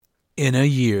In a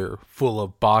year full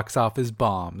of box office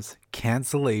bombs,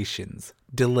 cancellations,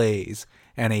 delays,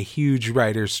 and a huge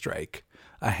writer's strike,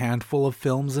 a handful of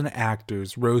films and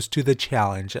actors rose to the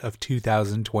challenge of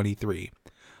 2023.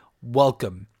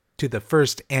 Welcome to the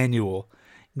first annual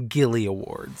Gilly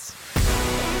Awards.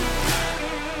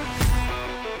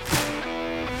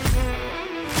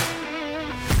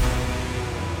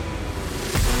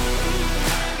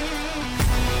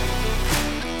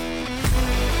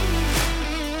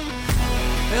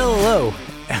 Hello,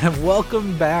 and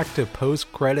welcome back to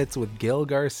Post Credits with Gil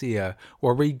Garcia,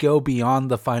 where we go beyond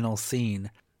the final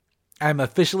scene. I'm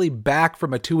officially back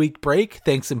from a 2-week break,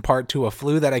 thanks in part to a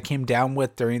flu that I came down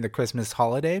with during the Christmas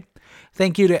holiday.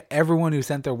 Thank you to everyone who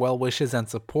sent their well wishes and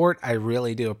support. I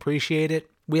really do appreciate it.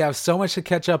 We have so much to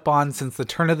catch up on since the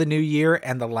turn of the new year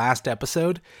and the last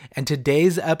episode, and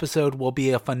today's episode will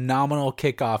be a phenomenal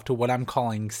kickoff to what I'm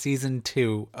calling Season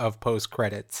 2 of Post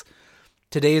Credits.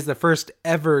 Today is the first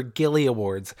ever Gilly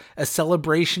Awards, a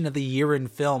celebration of the year in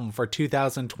film for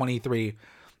 2023.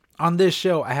 On this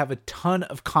show, I have a ton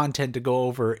of content to go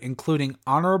over, including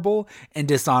honorable and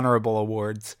dishonorable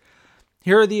awards.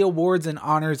 Here are the awards and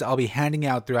honors I'll be handing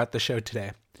out throughout the show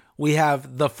today. We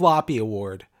have the Floppy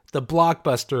Award, the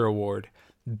Blockbuster Award,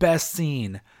 Best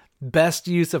Scene, Best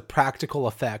Use of Practical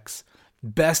Effects,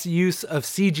 Best Use of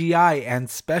CGI and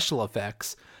Special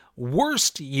Effects,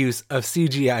 Worst Use of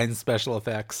CGI and Special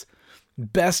Effects,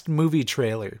 Best Movie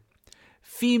Trailer,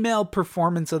 Female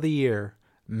Performance of the Year,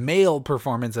 Male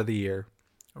Performance of the Year,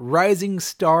 Rising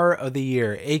Star of the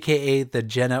Year, aka the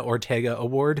Jenna Ortega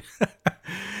Award,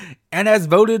 and as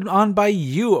voted on by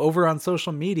you over on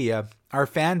social media, our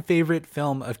fan favorite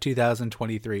film of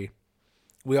 2023.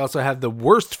 We also have the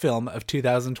worst film of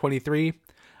 2023,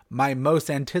 my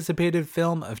most anticipated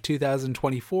film of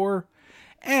 2024,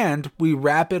 and we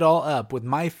wrap it all up with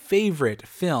my favorite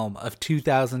film of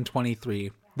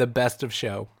 2023, the best of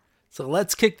show. So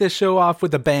let's kick this show off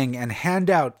with a bang and hand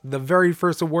out the very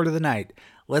first award of the night.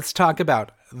 Let's talk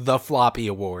about the Floppy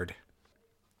Award.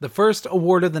 The first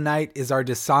award of the night is our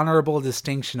dishonorable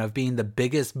distinction of being the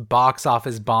biggest box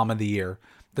office bomb of the year.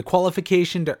 The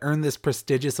qualification to earn this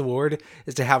prestigious award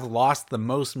is to have lost the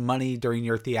most money during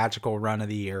your theatrical run of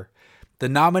the year. The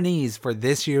nominees for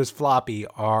this year's Floppy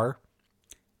are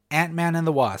Ant-Man and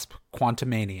the Wasp: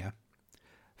 Quantumania,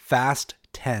 Fast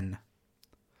 10,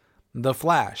 The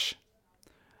Flash,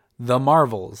 The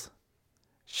Marvels,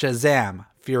 Shazam!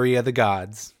 Fury of the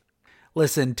Gods.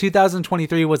 Listen,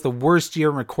 2023 was the worst year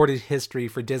in recorded history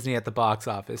for Disney at the box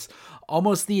office.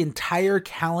 Almost the entire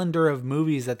calendar of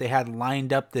movies that they had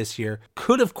lined up this year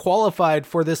could have qualified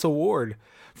for this award.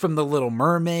 From The Little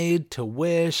Mermaid to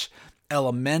Wish,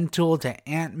 Elemental to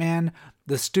Ant-Man,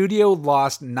 the studio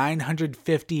lost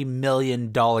 $950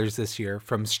 million this year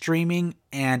from streaming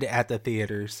and at the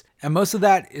theaters. And most of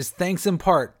that is thanks in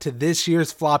part to this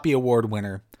year's Floppy Award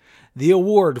winner. The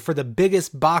award for the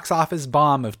biggest box office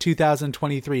bomb of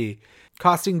 2023,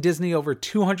 costing Disney over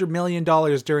 $200 million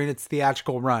during its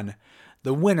theatrical run.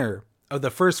 The winner of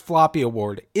the first Floppy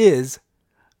Award is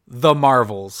The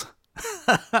Marvels.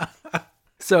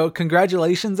 So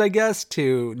congratulations, I guess,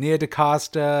 to Nia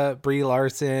DaCosta, Brie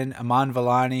Larson, Aman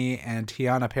Vellani, and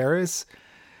Tiana Paris.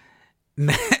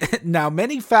 Now,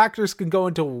 many factors can go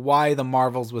into why The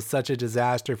Marvels was such a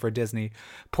disaster for Disney.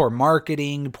 Poor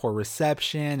marketing, poor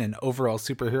reception, and overall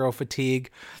superhero fatigue.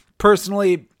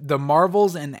 Personally, The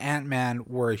Marvels and Ant-Man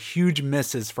were huge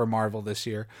misses for Marvel this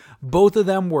year. Both of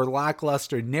them were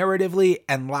lackluster narratively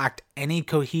and lacked any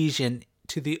cohesion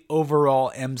to the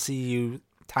overall MCU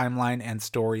timeline and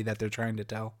story that they're trying to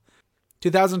tell.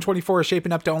 2024 is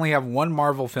shaping up to only have one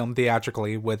Marvel film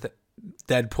theatrically with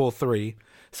Deadpool 3.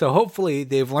 So hopefully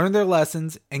they've learned their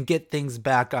lessons and get things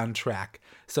back on track.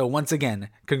 So once again,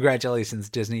 congratulations,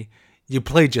 Disney. You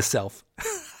played yourself.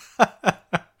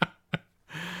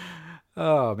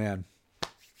 Oh, man.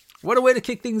 What a way to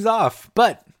kick things off.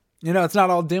 But, it's not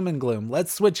all doom and gloom.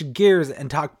 Let's switch gears and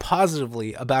talk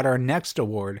positively about our next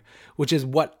award, which is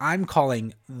what I'm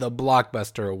calling the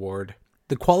Blockbuster Award.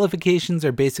 The qualifications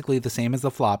are basically the same as the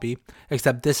Floppy,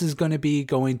 except this is going to be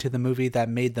going to the movie that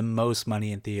made the most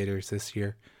money in theaters this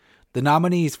year. The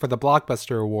nominees for the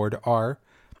Blockbuster Award are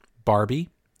Barbie,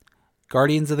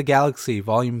 Guardians of the Galaxy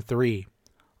Volume 3,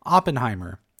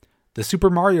 Oppenheimer, the Super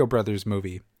Mario Bros.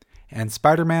 Movie, and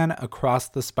Spider-Man Across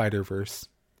the Spider-Verse.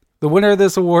 The winner of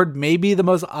this award may be the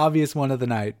most obvious one of the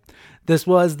night. This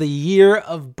was the year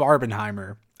of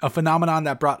Barbenheimer, a phenomenon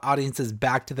that brought audiences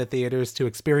back to the theaters to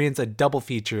experience a double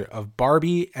feature of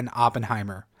Barbie and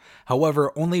Oppenheimer.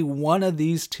 However, only one of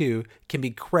these two can be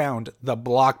crowned the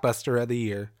blockbuster of the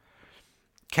year.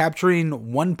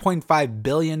 Capturing $1.5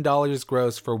 billion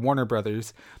gross for Warner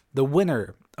Brothers, the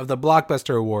winner of the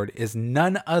Blockbuster Award is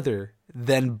none other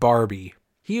than Barbie.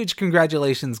 Huge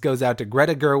congratulations goes out to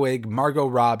Greta Gerwig, Margot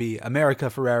Robbie, America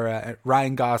Ferrera,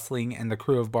 Ryan Gosling, and the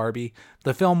crew of Barbie.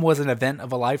 The film was an event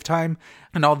of a lifetime,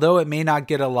 and although it may not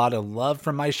get a lot of love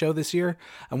from my show this year,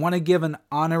 I want to give an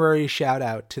honorary shout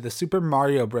out to the Super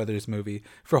Mario Bros. Movie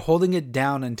for holding it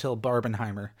down until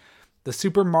Barbenheimer. The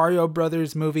Super Mario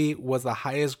Bros. Movie was the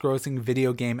highest grossing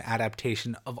video game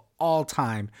adaptation of all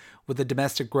time, with a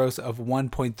domestic gross of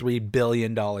 $1.3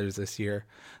 billion this year.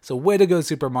 So way to go,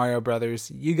 Super Mario Bros.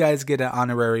 You guys get an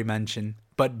honorary mention.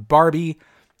 But Barbie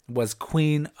was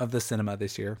queen of the cinema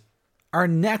this year. Our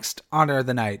next honor of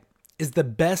the night is the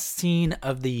best scene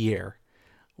of the year.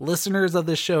 Listeners of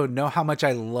the show know how much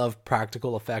I love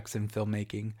practical effects in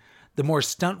filmmaking. The more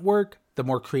stunt work, the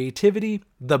more creativity,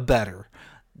 the better.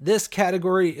 This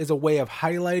category is a way of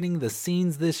highlighting the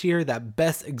scenes this year that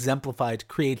best exemplified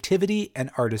creativity and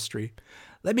artistry.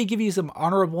 Let me give you some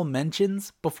honorable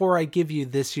mentions before I give you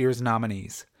this year's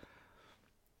nominees.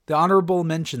 The honorable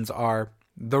mentions are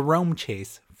The Rome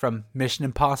Chase from Mission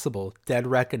Impossible: Dead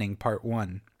Reckoning Part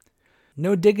 1,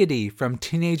 No Diggity from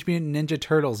Teenage Mutant Ninja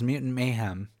Turtles: Mutant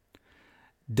Mayhem,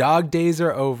 Dog Days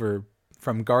Are Over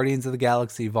from Guardians of the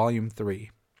Galaxy Volume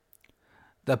 3,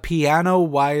 The Piano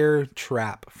Wire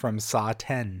Trap from Saw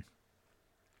 10,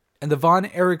 and the Von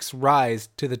Erich's Rise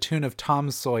to the tune of Tom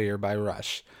Sawyer by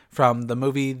Rush from the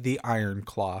movie The Iron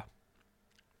Claw.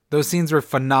 Those scenes were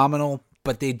phenomenal,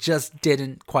 but they just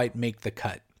didn't quite make the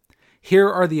cut. Here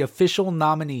are the official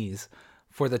nominees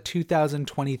for the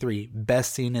 2023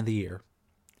 Best Scene of the Year.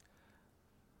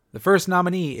 The first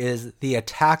nominee is The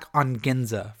Attack on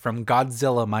Ginza from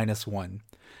Godzilla -1.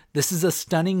 This is a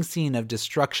stunning scene of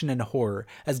destruction and horror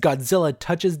as Godzilla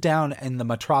touches down in the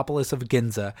metropolis of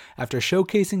Ginza after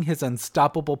showcasing his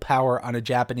unstoppable power on a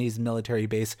Japanese military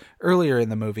base earlier in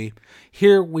the movie.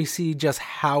 Here we see just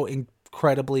how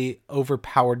incredibly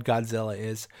overpowered Godzilla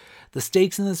is. The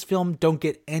stakes in this film don't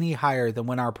get any higher than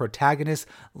when our protagonist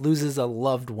loses a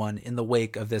loved one in the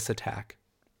wake of this attack.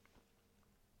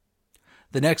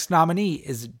 The next nominee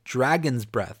is Dragon's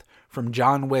Breath from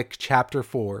John Wick Chapter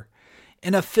 4.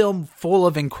 In a film full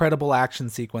of incredible action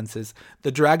sequences,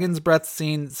 the Dragon's Breath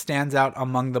scene stands out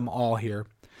among them all here.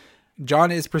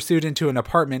 John is pursued into an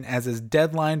apartment as his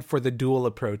deadline for the duel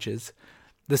approaches.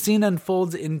 The scene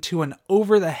unfolds into an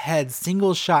over-the-head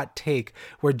single-shot take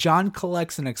where John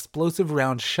collects an explosive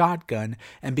round shotgun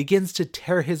and begins to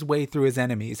tear his way through his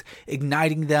enemies,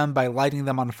 igniting them by lighting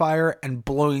them on fire and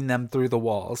blowing them through the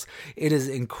walls. It is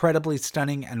incredibly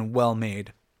stunning and well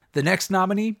made. The next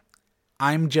nominee,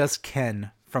 I'm Just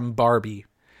Ken from Barbie.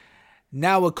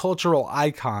 Now a cultural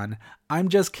icon, I'm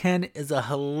Just Ken is a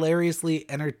hilariously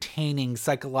entertaining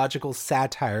psychological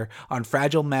satire on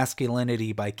fragile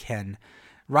masculinity by Ken.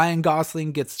 Ryan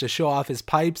Gosling gets to show off his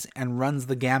pipes and runs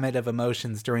the gamut of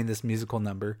emotions during this musical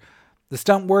number. The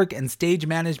stunt work and stage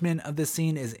management of this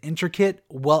scene is intricate,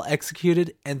 well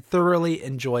executed, and thoroughly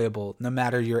enjoyable no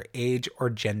matter your age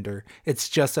or gender. It's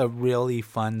just a really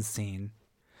fun scene.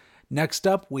 Next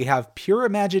up, we have Pure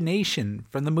Imagination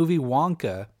from the movie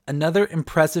Wonka, another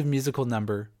impressive musical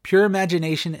number. Pure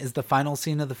Imagination is the final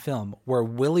scene of the film, where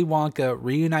Willy Wonka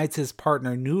reunites his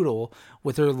partner Noodle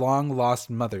with her long-lost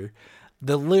mother.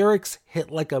 The lyrics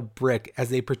hit like a brick as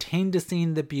they pertain to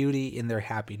seeing the beauty in their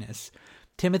happiness.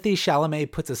 Timothée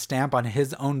Chalamet puts a stamp on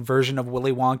his own version of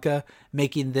Willy Wonka,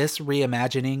 making this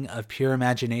reimagining of Pure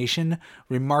Imagination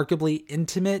remarkably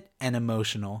intimate and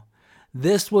emotional.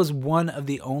 This was one of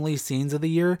the only scenes of the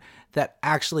year that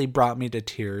actually brought me to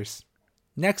tears.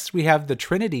 Next, we have the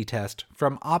Trinity Test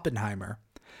from Oppenheimer.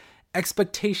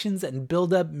 Expectations and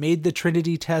build-up made the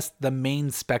Trinity Test the main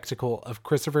spectacle of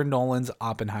Christopher Nolan's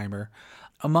Oppenheimer.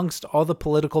 Amongst all the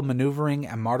political maneuvering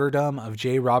and martyrdom of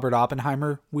J. Robert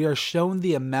Oppenheimer, we are shown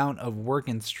the amount of work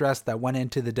and stress that went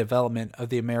into the development of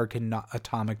the American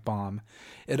atomic bomb.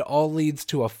 It all leads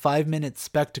to a 5-minute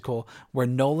spectacle where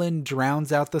Nolan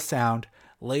drowns out the sound,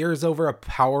 layers over a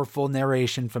powerful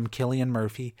narration from Cillian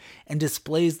Murphy, and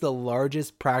displays the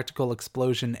largest practical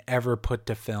explosion ever put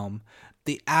to film.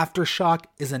 The aftershock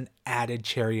is an added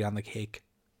cherry on the cake.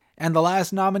 And the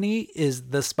last nominee is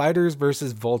The Spiders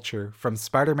vs. Vulture from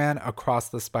Spider-Man Across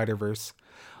the Spider-Verse.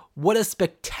 What a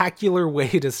spectacular way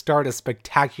to start a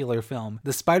spectacular film.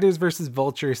 The Spiders vs.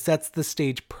 Vulture sets the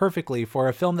stage perfectly for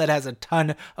a film that has a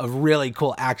ton of really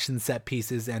cool action set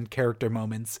pieces and character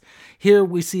moments. Here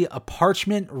we see a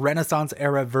parchment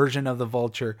Renaissance-era version of the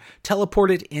Vulture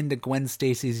teleported into Gwen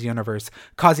Stacy's universe,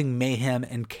 causing mayhem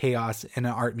and chaos in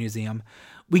an art museum.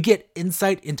 We get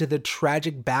insight into the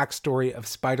tragic backstory of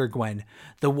Spider-Gwen,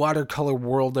 the watercolor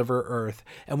world of her Earth,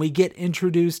 and we get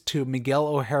introduced to Miguel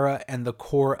O'Hara and the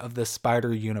core of the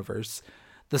Spider Universe.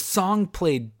 The song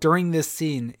played during this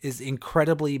scene is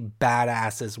incredibly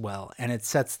badass as well, and it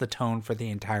sets the tone for the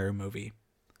entire movie.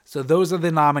 So those are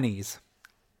the nominees.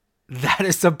 That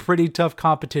is some pretty tough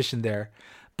competition there.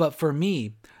 But for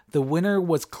me, the winner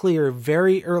was clear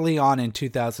very early on in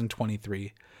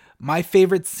 2023. My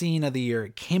favorite scene of the year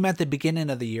came at the beginning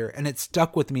of the year, and it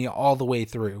stuck with me all the way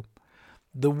through.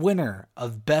 The winner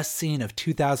of Best Scene of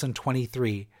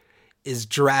 2023 is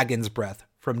Dragon's Breath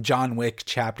from John Wick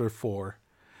Chapter 4.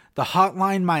 The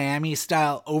Hotline Miami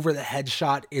style over-the-head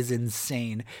shot is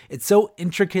insane. It's so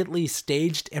intricately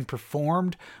staged and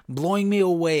performed, blowing me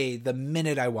away the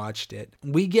minute I watched it.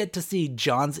 We get to see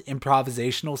John's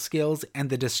improvisational skills and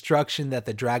the destruction that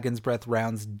the Dragon's Breath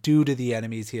rounds do to the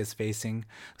enemies he is facing.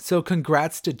 So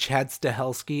congrats to Chad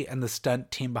Stahelski and the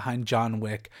stunt team behind John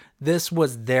Wick. This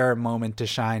was their moment to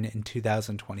shine in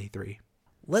 2023.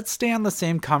 Let's stay on the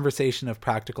same conversation of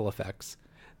practical effects.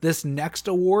 This next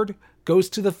award goes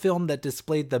to the film that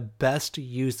displayed the best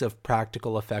use of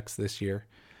practical effects this year.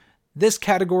 This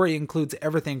category includes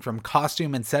everything from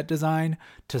costume and set design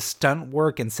to stunt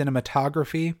work and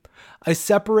cinematography. I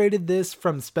separated this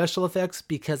from special effects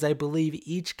because I believe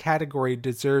each category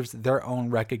deserves their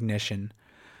own recognition.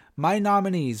 My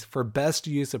nominees for best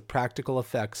use of practical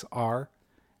effects are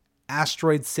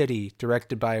Asteroid City,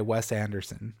 directed by Wes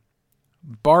Anderson;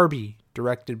 Barbie,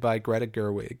 directed by Greta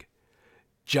Gerwig;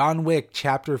 John Wick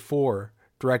Chapter 4,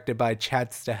 directed by Chad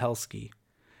Stahelski;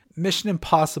 Mission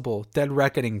Impossible Dead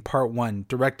Reckoning Part 1,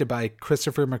 directed by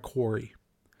Christopher McQuarrie;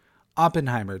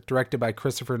 Oppenheimer, directed by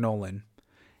Christopher Nolan;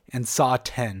 and Saw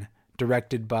 10,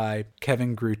 directed by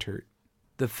Kevin Greutert.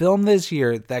 The film this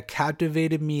year that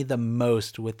captivated me the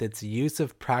most with its use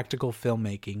of practical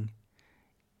filmmaking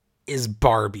is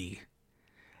Barbie.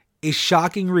 A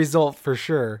shocking result for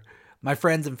sure. My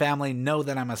friends and family know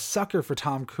that I'm a sucker for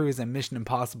Tom Cruise and Mission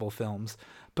Impossible films,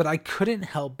 but I couldn't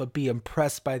help but be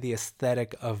impressed by the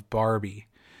aesthetic of Barbie.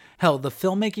 Hell, the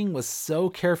filmmaking was so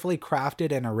carefully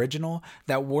crafted and original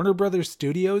that Warner Brothers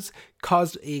Studios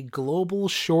caused a global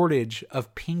shortage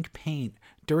of pink paint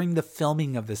during the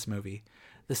filming of this movie.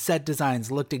 The set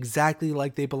designs looked exactly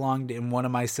like they belonged in one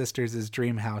of my sister's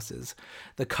dream houses.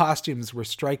 The costumes were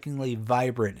strikingly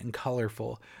vibrant and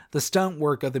colorful. The stunt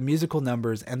work of the musical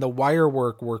numbers and the wire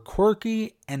work were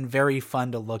quirky and very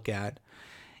fun to look at.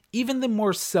 Even the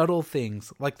more subtle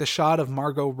things, like the shot of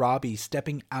Margot Robbie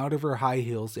stepping out of her high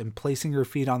heels and placing her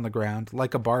feet on the ground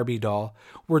like a Barbie doll,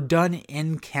 were done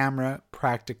in camera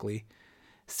practically.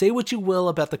 Say what you will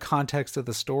about the context of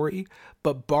the story,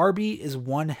 but Barbie is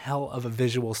one hell of a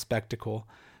visual spectacle.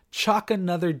 Chalk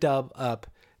another dub up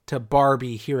to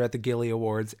Barbie here at the Gilly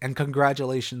Awards, and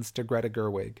congratulations to Greta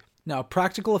Gerwig. Now,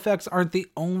 practical effects aren't the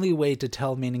only way to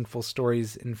tell meaningful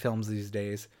stories in films these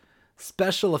days.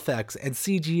 Special effects and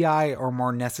CGI are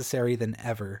more necessary than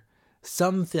ever.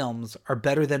 Some films are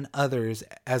better than others,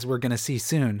 as we're going to see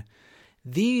soon.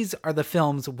 These are the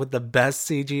films with the best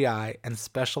CGI and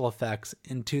special effects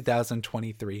in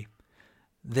 2023.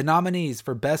 The nominees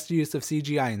for best use of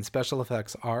CGI and special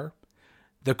effects are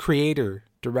The Creator,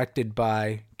 directed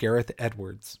by Gareth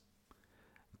Edwards;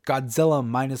 Godzilla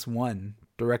Minus One,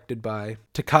 directed by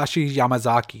Takashi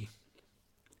Yamazaki;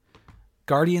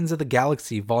 Guardians of the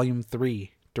Galaxy Volume 3,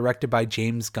 directed by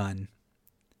James Gunn;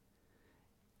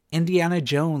 Indiana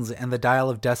Jones and the Dial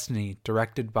of Destiny,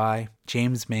 directed by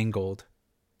James Mangold;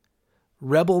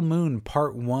 Rebel Moon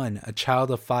Part 1, A Child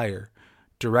of Fire,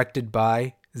 directed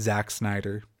by Zack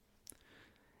Snyder;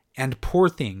 and Poor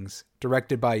Things,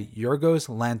 directed by Yorgos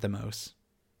Lanthimos.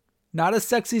 Not a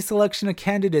sexy selection of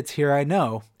candidates here, I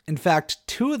know. In fact,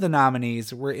 2 of the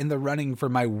nominees were in the running for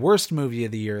my worst movie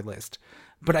of the year list.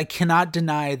 But I cannot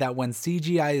deny that when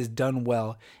CGI is done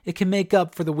well, it can make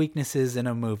up for the weaknesses in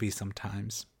a movie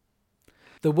sometimes.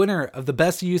 The winner of the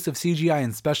Best Use of CGI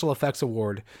and Special Effects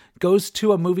Award goes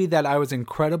to a movie that I was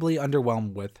incredibly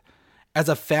underwhelmed with. As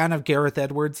a fan of Gareth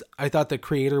Edwards, I thought The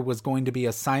Creator was going to be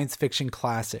a science fiction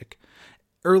classic.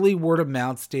 Early word of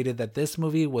mouth stated that this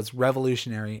movie was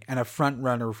revolutionary and a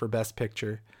front-runner for Best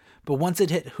Picture. But once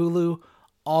it hit Hulu,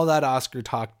 all that Oscar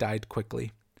talk died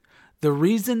quickly. The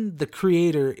reason The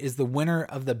Creator is the winner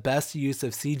of the Best Use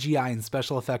of CGI and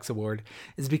Special Effects Award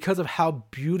is because of how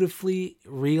beautifully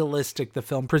realistic the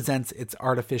film presents its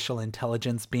artificial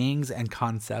intelligence beings and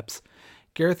concepts.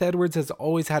 Gareth Edwards has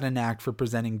always had a knack for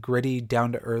presenting gritty,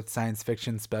 down-to-earth science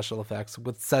fiction special effects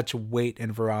with such weight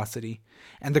and veracity,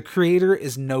 and the creator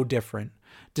is no different.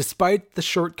 Despite the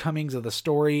shortcomings of the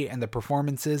story and the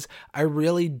performances, I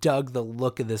really dug the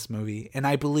look of this movie, and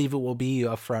I believe it will be a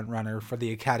frontrunner for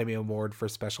the Academy Award for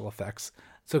special effects.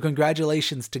 So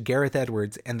congratulations to Gareth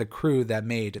Edwards and the crew that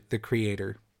made The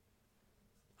Creator.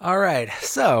 Alright,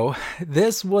 so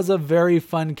this was a very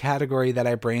fun category that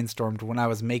I brainstormed when I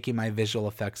was making my visual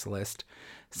effects list,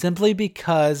 simply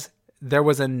because there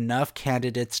was enough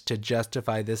candidates to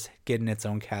justify this getting its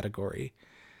own category.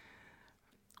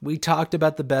 We talked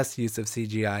about the best use of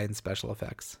CGI in special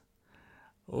effects.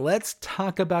 Let's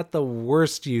talk about the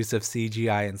worst use of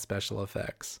CGI in special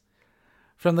effects.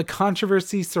 From the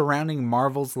controversy surrounding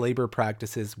Marvel's labor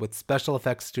practices with special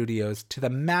effects studios to the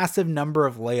massive number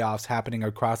of layoffs happening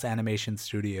across animation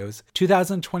studios,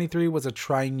 2023 was a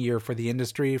trying year for the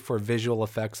industry for visual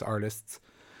effects artists.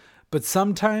 But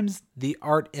sometimes the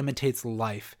art imitates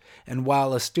life, and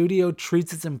while a studio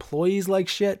treats its employees like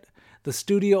shit, the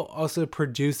studio also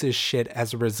produces shit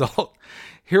as a result.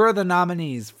 Here are the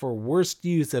nominees for worst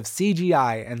use of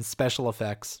CGI and special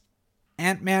effects.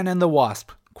 Ant-Man and the Wasp: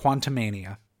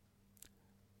 Quantumania,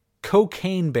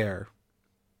 Cocaine Bear,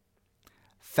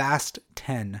 Fast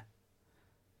 10,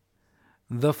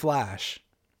 The Flash,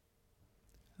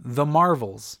 The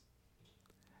Marvels,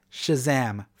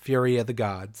 Shazam! Fury of the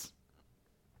Gods.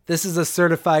 This is a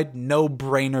certified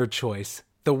no-brainer choice.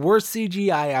 The worst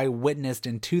CGI I witnessed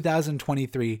in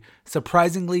 2023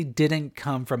 surprisingly didn't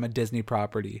come from a Disney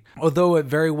property, although it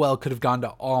very well could have gone to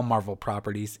all Marvel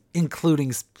properties,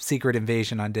 including Secret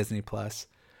Invasion on Disney+.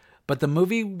 But the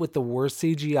movie with the worst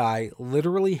CGI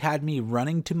literally had me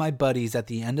running to my buddies at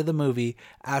the end of the movie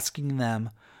asking them,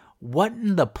 what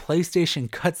in the PlayStation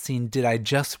cutscene did I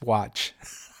just watch?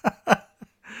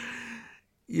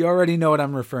 You already know what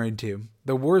I'm referring to.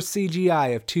 The worst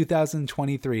CGI of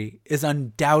 2023 is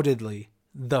undoubtedly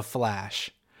The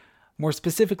Flash. More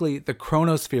specifically, the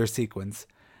Chronosphere sequence.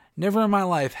 Never in my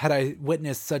life had I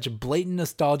witnessed such blatant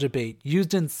nostalgia bait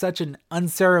used in such an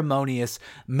unceremonious,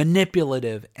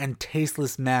 manipulative, and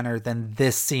tasteless manner than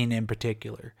this scene in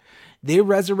particular. They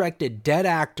resurrected dead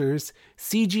actors,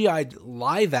 CGI'd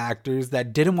live actors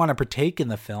that didn't want to partake in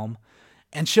the film,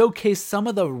 and showcased some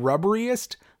of the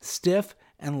rubberiest, stiff,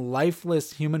 and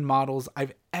lifeless human models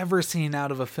I've ever seen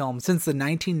out of a film since the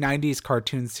 1990s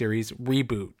cartoon series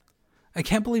Reboot. I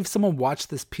can't believe someone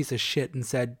watched this piece of shit and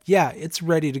said, yeah, it's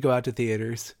ready to go out to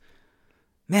theaters.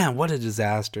 Man, what a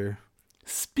disaster.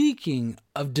 Speaking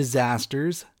of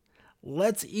disasters,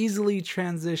 let's easily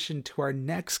transition to our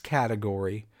next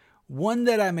category, one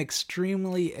that I'm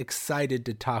extremely excited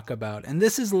to talk about, and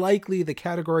this is likely the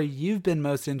category you've been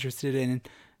most interested in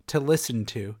to listen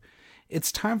to.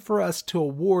 It's time for us to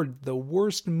award the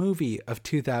worst movie of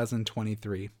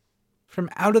 2023. From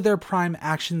out of their prime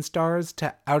action stars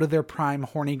to out of their prime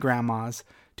horny grandmas,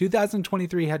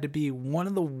 2023 had to be one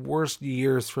of the worst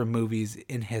years for movies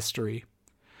in history.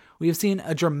 We have seen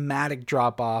a dramatic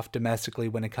drop-off domestically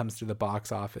when it comes to the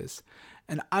box office,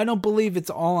 and I don't believe it's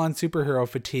all on superhero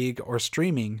fatigue or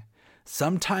streaming.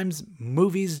 Sometimes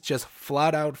movies just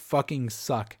flat out fucking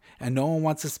suck, and no one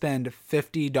wants to spend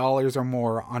 $50 or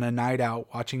more on a night out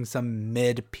watching some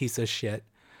mid piece of shit.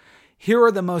 Here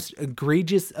are the most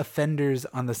egregious offenders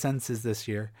on the census this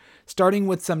year, starting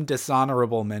with some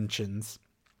dishonorable mentions.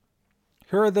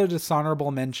 Here are the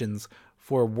dishonorable mentions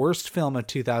for worst film of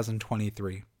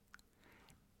 2023.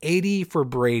 80 for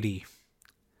Brady,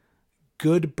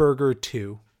 Good Burger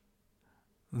 2,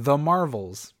 The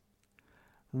Marvels,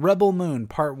 Rebel Moon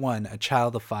Part 1, A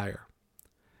Child of Fire,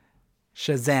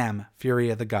 Shazam! Fury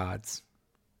of the Gods.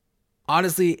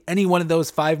 Honestly, any one of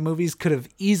those 5 movies could have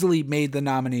easily made the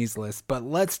nominees list, but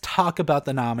let's talk about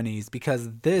the nominees because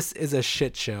this is a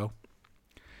shit show.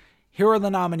 Here are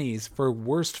the nominees for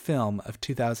worst film of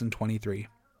 2023.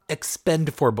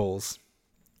 Expendables.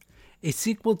 A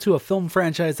sequel to a film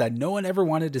franchise that no one ever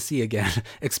wanted to see again.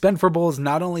 Expendables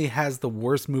not only has the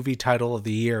worst movie title of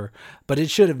the year, but it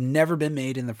should have never been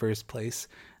made in the first place.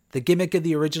 The gimmick of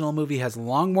the original movie has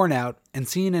long worn out, and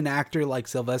seeing an actor like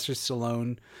Sylvester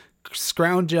Stallone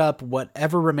scrounge up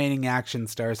whatever remaining action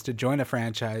stars to join a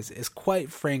franchise is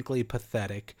quite frankly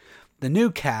pathetic. The new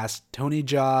cast, Tony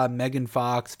Jaa, Megan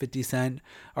Fox, 50 Cent,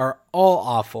 are all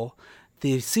awful.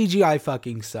 The CGI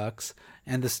fucking sucks,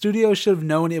 and the studio should have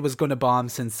known it was going to bomb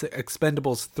since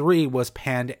Expendables 3 was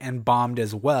panned and bombed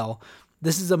as well.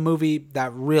 This is a movie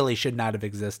that really should not have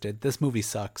existed. This movie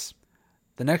sucks.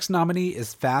 The next nominee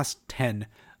is Fast 10,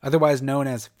 otherwise known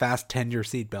as fasten your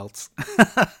seatbelts.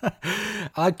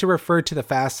 I like to refer to the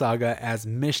Fast Saga as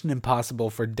Mission Impossible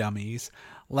for Dummies.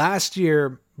 Last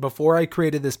year, before I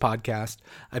created this podcast,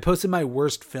 I posted my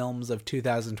worst films of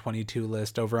 2022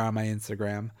 list over on my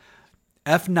Instagram.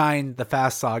 F9, The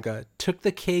Fast Saga, took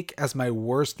the cake as my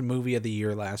worst movie of the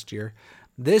year last year.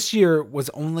 This year was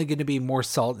only going to be more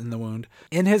salt in the wound.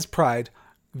 In his pride,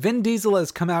 Vin Diesel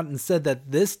has come out and said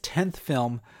that this 10th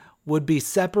film would be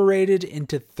separated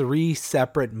into 3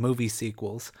 separate movie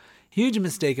sequels. Huge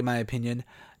mistake in my opinion.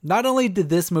 Not only did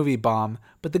this movie bomb,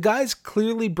 but the guys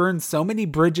clearly burned so many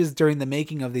bridges during the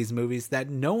making of these movies that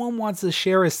no one wants to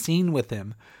share a scene with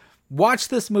him. Watch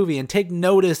this movie and take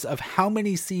notice of how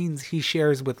many scenes he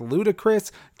shares with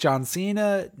Ludacris, John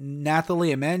Cena,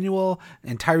 Nathalie Emmanuel,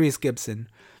 and Tyrese Gibson.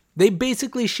 They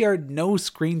basically shared no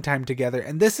screen time together,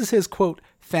 and this is his, quote,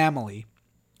 family.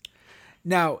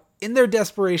 Now, in their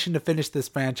desperation to finish this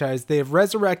franchise, they have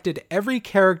resurrected every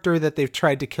character that they've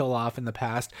tried to kill off in the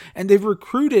past, and they've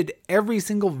recruited every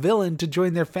single villain to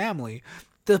join their family.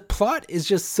 The plot is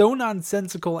just so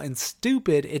nonsensical and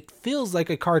stupid, it feels like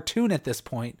a cartoon at this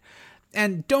point.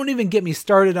 And don't even get me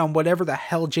started on whatever the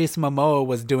hell Jason Momoa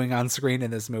was doing on screen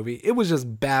in this movie. It was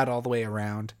just bad all the way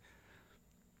around.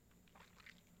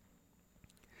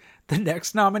 The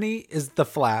next nominee is The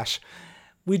Flash.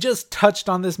 We just touched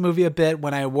on this movie a bit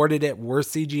when I awarded it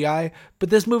worst CGI,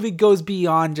 but this movie goes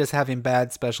beyond just having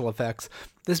bad special effects.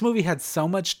 This movie had so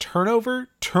much turnover,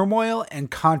 turmoil,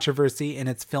 and controversy in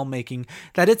its filmmaking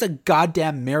that it's a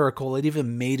goddamn miracle it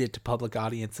even made it to public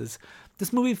audiences.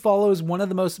 This movie follows one of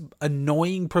the most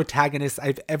annoying protagonists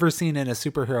I've ever seen in a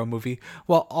superhero movie,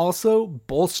 while also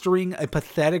bolstering a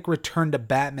pathetic return to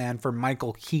Batman for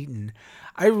Michael Keaton.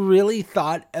 I really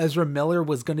thought Ezra Miller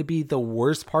was going to be the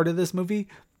worst part of this movie,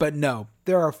 but no,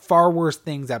 there are far worse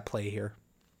things at play here.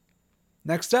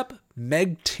 Next up,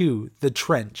 Meg 2, The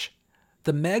Trench.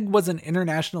 The Meg was an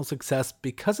international success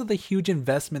because of the huge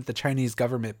investment the Chinese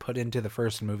government put into the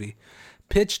first movie.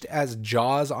 Pitched as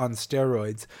Jaws on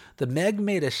steroids, The Meg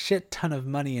made a shit ton of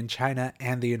money in China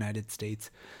and the United States,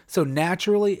 so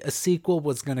naturally a sequel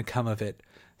was going to come of it.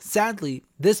 Sadly,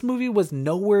 this movie was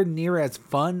nowhere near as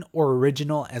fun or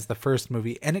original as the first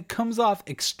movie, and it comes off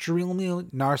extremely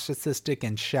narcissistic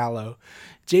and shallow.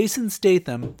 Jason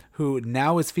Statham, who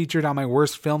now is featured on my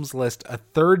worst films list a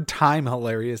 3rd time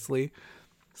hilariously,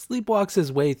 sleepwalks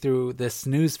his way through this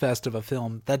snooze fest of a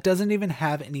film that doesn't even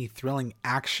have any thrilling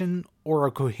action or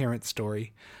a coherent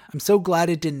story. I'm so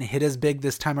glad it didn't hit as big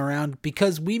this time around,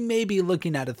 because we may be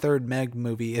looking at a 3rd Meg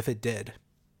movie if it did.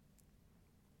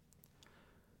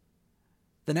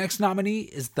 The next nominee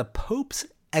is The Pope's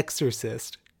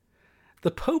Exorcist.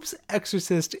 The Pope's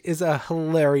Exorcist is a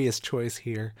hilarious choice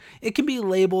here. It can be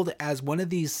labeled as one of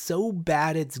these so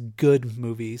bad it's good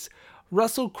movies.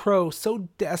 Russell Crowe so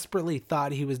desperately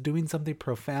thought he was doing something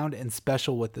profound and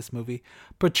special with this movie,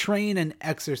 portraying an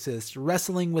exorcist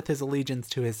wrestling with his allegiance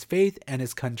to his faith and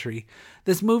his country.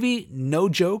 This movie, no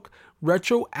joke,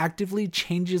 retroactively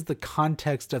changes the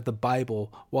context of the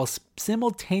Bible while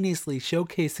simultaneously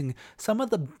showcasing some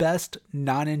of the best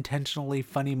non-intentionally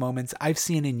funny moments I've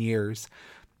seen in years.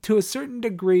 To a certain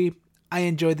degree, I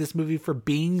enjoyed this movie for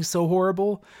being so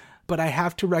horrible, but I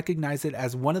have to recognize it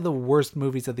as one of the worst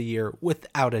movies of the year,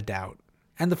 without a doubt.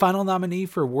 And the final nominee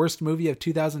for worst movie of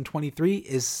 2023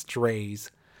 is Strays.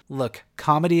 Look,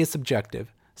 comedy is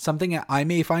subjective. Something that I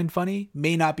may find funny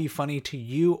may not be funny to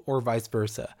you or vice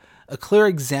versa. A clear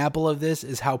example of this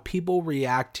is how people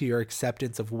react to your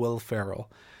acceptance of Will Ferrell.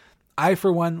 I,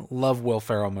 for one, love Will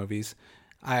Ferrell movies.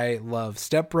 I love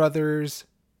Step Brothers,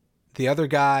 The Other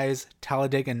Guys,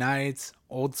 Talladega Nights,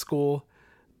 Old School.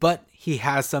 But he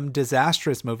has some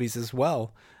disastrous movies as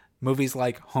well. Movies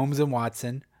like Holmes and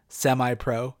Watson,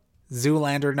 Semi-Pro,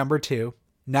 Zoolander No. 2.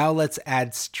 Now let's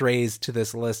add Strays to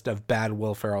this list of bad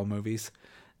Will Ferrell movies.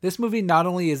 This movie not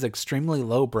only is extremely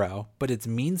lowbrow, but it's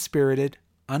mean-spirited,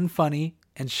 unfunny,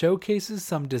 and showcases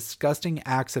some disgusting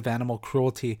acts of animal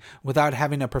cruelty without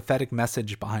having a prophetic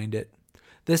message behind it.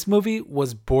 This movie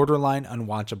was borderline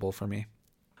unwatchable for me.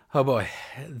 Oh boy,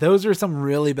 those are some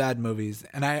really bad movies,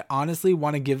 and I honestly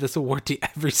want to give this award to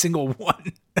every single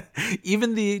one,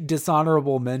 even the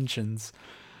dishonorable mentions.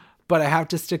 But I have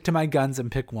to stick to my guns and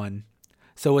pick one.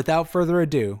 So without further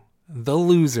ado, the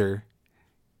loser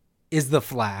is The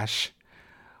Flash.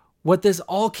 What this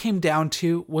all came down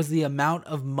to was the amount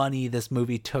of money this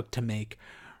movie took to make.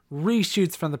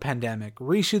 Reshoots from the pandemic,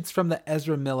 reshoots from the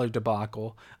Ezra Miller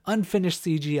debacle, unfinished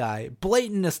CGI,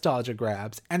 blatant nostalgia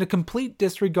grabs, and a complete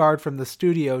disregard from the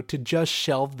studio to just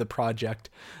shelve the project.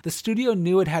 The studio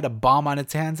knew it had a bomb on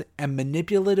its hands and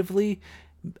manipulatively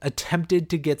attempted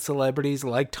to get celebrities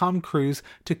like Tom Cruise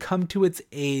to come to its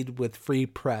aid with free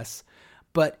press,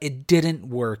 but it didn't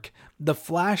work. The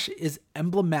Flash is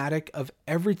emblematic of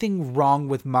everything wrong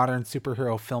with modern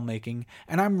superhero filmmaking,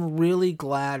 and I'm really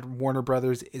glad Warner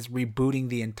Brothers is rebooting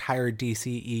the entire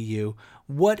DCEU.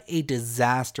 What a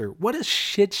disaster. What a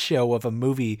shit show of a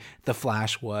movie The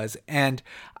Flash was, and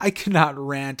I cannot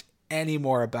rant any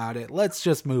more about it. Let's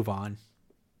just move on.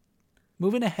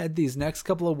 Moving ahead, these next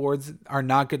couple awards are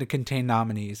not going to contain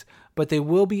nominees, but they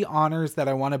will be honors that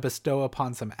I want to bestow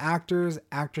upon some actors,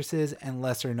 actresses, and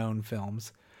lesser-known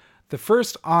films. The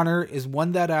first honor is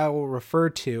one that I will refer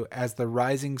to as the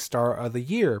Rising Star of the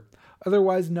Year,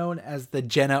 otherwise known as the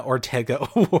Jenna Ortega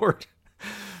Award.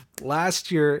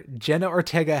 Last year, Jenna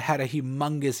Ortega had a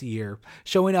humongous year,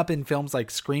 showing up in films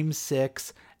like Scream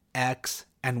 6, X,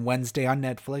 and Wednesday on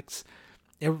Netflix.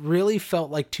 It really felt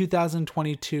like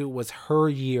 2022 was her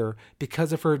year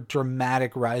because of her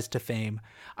dramatic rise to fame.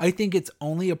 I think it's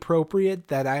only appropriate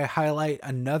that I highlight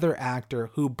another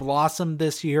actor who blossomed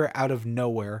this year out of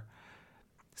nowhere.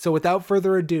 So without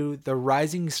further ado, the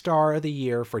Rising Star of the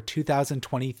Year for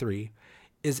 2023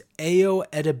 is Ayo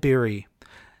Edebiri.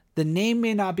 The name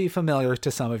may not be familiar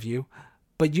to some of you,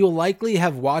 but you'll likely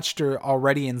have watched her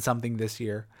already in something this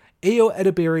year. Ayo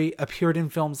Edebiri appeared in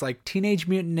films like Teenage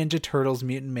Mutant Ninja Turtles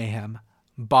Mutant Mayhem,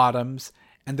 Bottoms,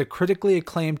 and the critically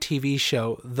acclaimed TV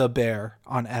show The Bear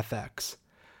on FX.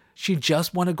 She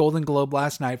just won a Golden Globe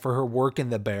last night for her work in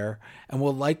The Bear and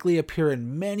will likely appear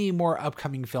in many more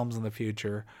upcoming films in the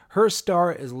future. Her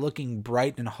star is looking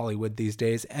bright in Hollywood these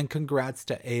days, and congrats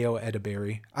to Ayo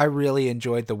Edebiri. I really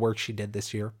enjoyed the work she did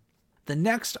this year. The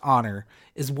next honor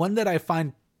is one that I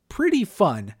find pretty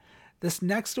fun. This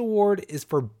next award is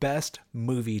for Best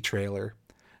Movie Trailer.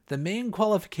 The main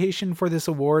qualification for this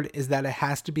award is that it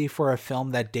has to be for a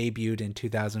film that debuted in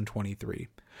 2023.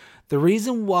 The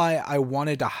reason why I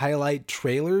wanted to highlight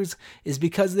trailers is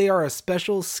because they are a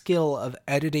special skill of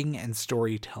editing and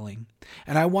storytelling.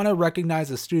 And I want to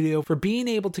recognize a studio for being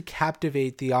able to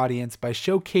captivate the audience by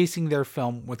showcasing their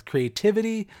film with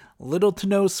creativity, little to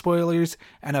no spoilers,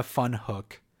 and a fun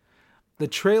hook. The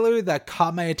trailer that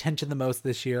caught my attention the most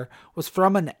this year was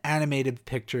from an animated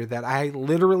picture that I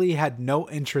literally had no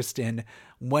interest in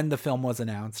when the film was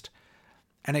announced.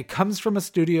 And it comes from a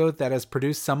studio that has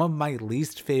produced some of my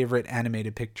least favorite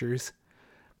animated pictures.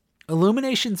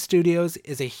 Illumination Studios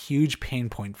is a huge pain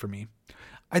point for me.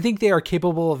 I think they are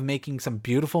capable of making some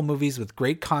beautiful movies with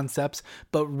great concepts,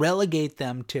 but relegate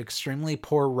them to extremely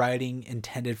poor writing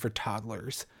intended for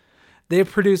toddlers. They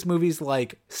have produced movies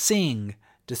like Sing,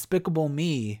 Despicable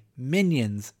Me,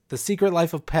 Minions, The Secret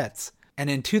Life of Pets, and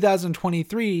in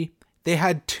 2023, they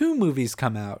had 2 movies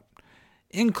come out,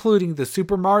 including the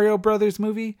Super Mario Bros.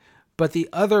 Movie, but the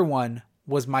other one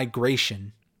was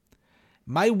Migration.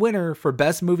 My winner for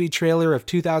Best Movie Trailer of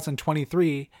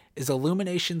 2023 is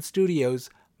Illumination Studios'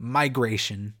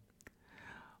 Migration.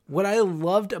 What I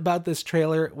loved about this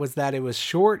trailer was that it was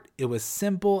short, it was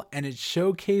simple, and it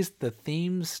showcased the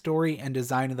theme, story, and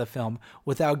design of the film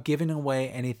without giving away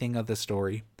anything of the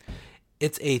story.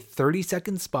 It's a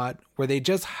 30-second spot where they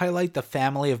just highlight the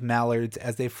family of mallards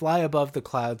as they fly above the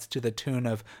clouds to the tune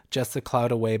of Just a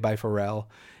Cloud Away by Pharrell.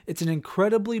 It's an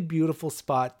incredibly beautiful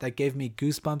spot that gave me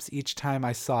goosebumps each time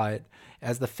I saw it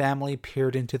as the family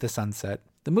peered into the sunset.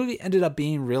 The movie ended up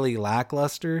being really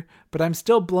lackluster, but I'm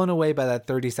still blown away by that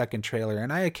 30-second trailer,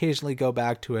 and I occasionally go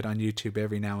back to it on YouTube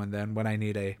every now and then when I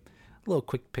need a little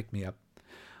quick pick-me-up.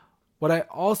 What I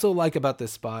also like about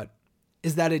this spot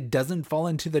is that it doesn't fall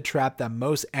into the trap that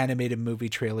most animated movie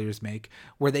trailers make,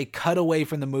 where they cut away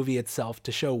from the movie itself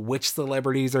to show which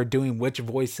celebrities are doing which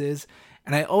voices,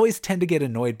 and I always tend to get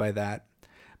annoyed by that.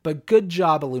 But good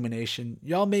job, Illumination.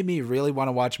 Y'all made me really want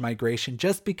to watch Migration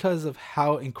just because of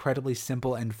how incredibly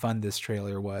simple and fun this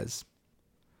trailer was.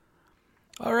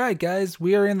 Alright guys,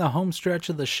 we are in the home stretch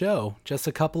of the show. Just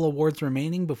a couple awards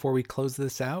remaining before we close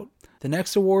this out. The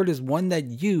next award is one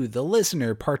that you, the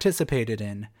listener, participated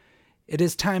in. It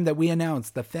is time that we announce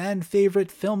the fan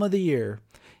favorite film of the year.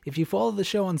 If you follow the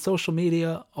show on social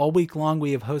media, all week long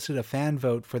we have hosted a fan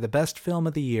vote for the best film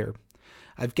of the year.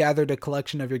 I've gathered a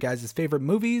collection of your guys' favorite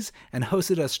movies and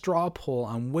hosted a straw poll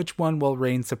on which one will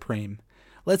reign supreme.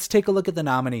 Let's take a look at the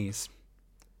nominees.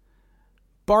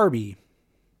 Barbie,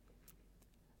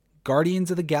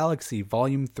 Guardians of the Galaxy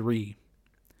Volume 3,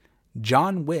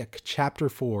 John Wick Chapter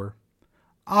 4,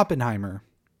 Oppenheimer,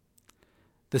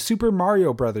 the Super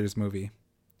Mario Bros. Movie,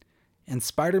 and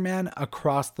Spider-Man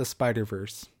Across the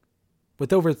Spider-Verse.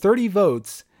 With over 30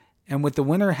 votes, and with the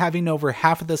winner having over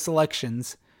half of the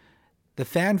selections, the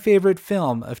fan favorite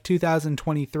film of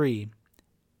 2023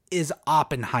 is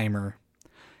Oppenheimer.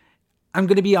 I'm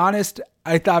going to be honest,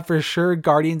 I thought for sure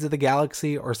Guardians of the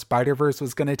Galaxy or Spider-Verse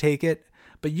was going to take it,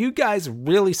 but you guys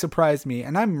really surprised me,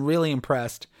 and I'm really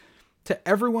impressed. To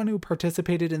everyone who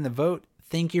participated in the vote,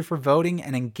 thank you for voting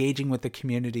and engaging with the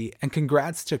community, and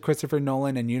congrats to Christopher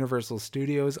Nolan and Universal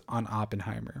Studios on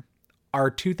Oppenheimer, our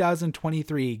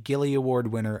 2023 Gilly Award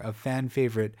winner of Fan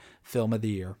Favorite Film of the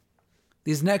Year.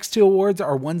 These next two awards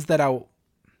are ones that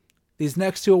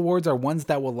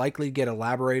will likely get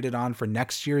elaborated on for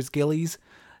next year's Gillies.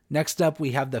 Next up,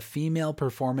 we have the Female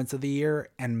Performance of the Year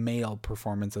and Male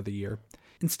Performance of the Year.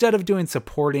 Instead of doing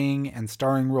supporting and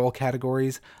starring role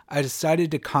categories, I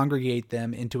decided to congregate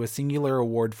them into a singular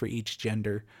award for each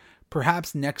gender.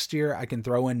 Perhaps next year I can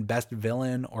throw in Best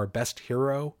Villain or Best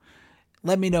Hero.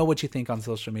 Let me know what you think on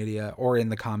social media or in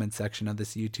the comment section of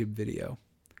this YouTube video.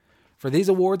 For these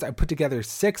awards, I put together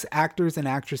 6 actors and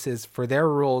actresses for their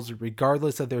roles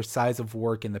regardless of their size of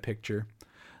work in the picture.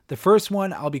 The first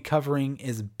one I'll be covering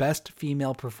is Best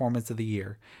Female Performance of the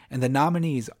Year, and the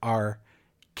nominees are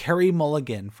Carey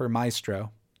Mulligan for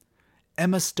Maestro,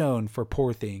 Emma Stone for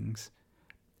Poor Things,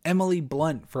 Emily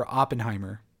Blunt for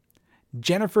Oppenheimer,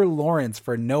 Jennifer Lawrence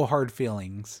for No Hard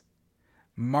Feelings,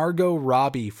 Margot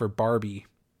Robbie for Barbie,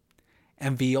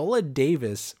 and Viola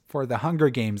Davis for The Hunger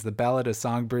Games: The Ballad of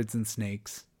Songbirds and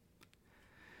Snakes.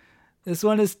 This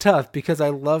one is tough because I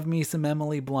love me some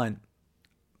Emily Blunt,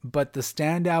 but the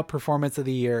standout performance of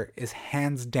the year is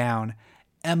hands down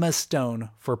Emma Stone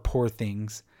for Poor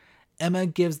Things. Emma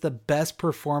gives the best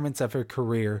performance of her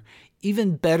career,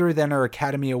 even better than her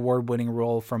Academy Award-winning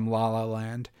role from La La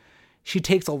Land. She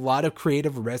takes a lot of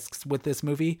creative risks with this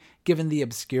movie, given the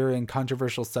obscure and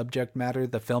controversial subject matter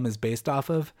the film is based off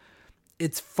of.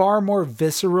 It's far more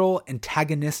visceral,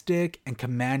 antagonistic, and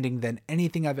commanding than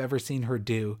anything I've ever seen her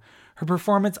do. Her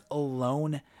performance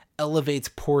alone elevates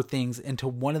Poor Things into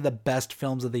one of the best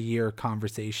films of the year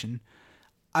conversation.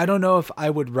 I don't know if I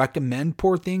would recommend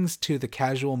Poor Things to the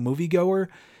casual moviegoer,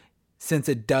 since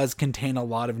it does contain a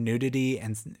lot of nudity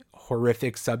and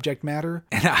horrific subject matter.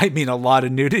 And I mean a lot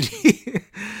of nudity.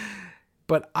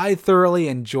 But I thoroughly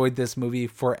enjoyed this movie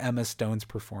for Emma Stone's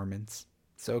performance.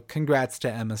 So congrats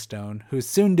to Emma Stone, who's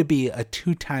soon to be a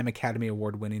 2-time Academy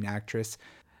Award-winning actress.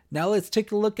 Now let's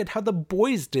take a look at how the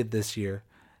boys did this year.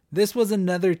 This was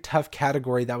another tough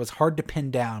category that was hard to pin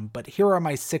down, but here are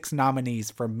my 6 nominees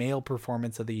for Male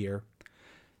Performance of the Year.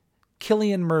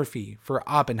 Cillian Murphy for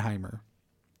Oppenheimer,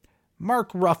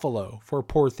 Mark Ruffalo for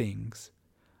Poor Things,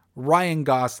 Ryan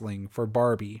Gosling for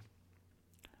Barbie,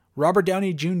 Robert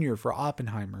Downey Jr. for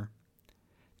Oppenheimer,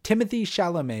 Timothée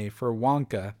Chalamet for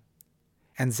Wonka,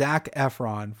 and Zac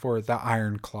Efron for The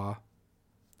Iron Claw.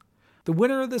 The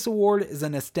winner of this award is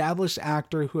an established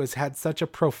actor who has had such a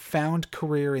profound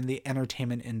career in the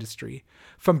entertainment industry.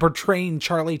 From portraying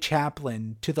Charlie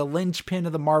Chaplin to the linchpin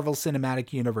of the Marvel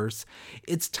Cinematic Universe,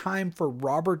 it's time for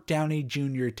Robert Downey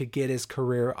Jr. to get his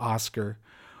career Oscar.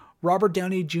 Robert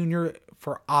Downey Jr.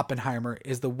 for Oppenheimer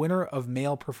is the winner of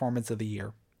Male Performance of the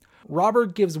Year.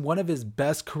 Robert gives one of his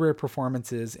best career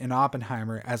performances in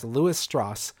Oppenheimer as Louis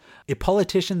Strauss, a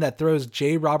politician that throws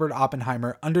J. Robert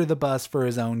Oppenheimer under the bus for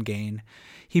his own gain.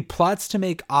 He plots to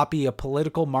make Oppie a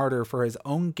political martyr for his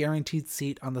own guaranteed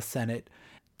seat on the Senate.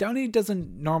 Downey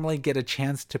doesn't normally get a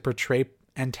chance to portray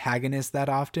antagonists that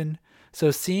often,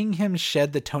 so seeing him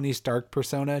shed the Tony Stark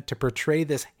persona to portray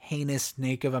this heinous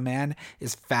snake of a man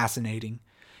is fascinating.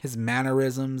 His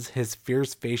mannerisms, his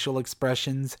fierce facial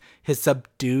expressions, his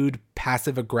subdued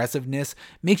passive aggressiveness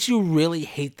makes you really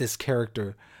hate this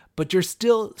character, but you're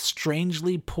still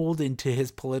strangely pulled into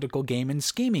his political game and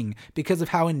scheming because of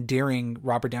how endearing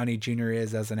Robert Downey Jr.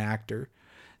 is as an actor.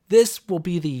 This will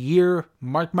be the year,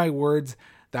 mark my words,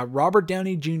 that Robert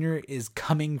Downey Jr. is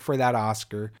coming for that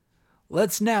Oscar.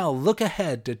 Let's now look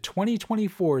ahead to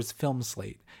 2024's film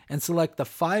slate and select the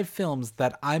 5 films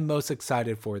that I'm most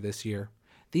excited for this year.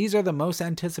 These are the most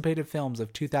anticipated films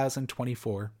of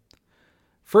 2024.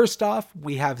 First off,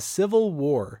 we have Civil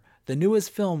War, the newest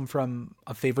film from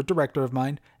a favorite director of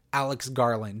mine, Alex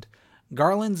Garland.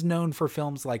 Garland's known for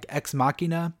films like Ex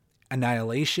Machina,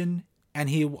 Annihilation, and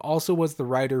he also was the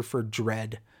writer for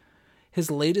Dread. His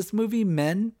latest movie,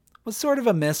 Men, was sort of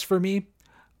a miss for me,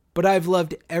 but I've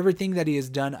loved everything that he has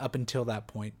done up until that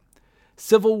point.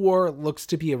 Civil War looks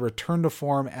to be a return to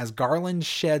form as Garland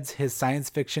sheds his science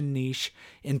fiction niche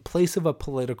in place of a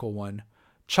political one.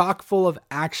 Chock full of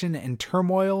action and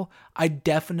turmoil, I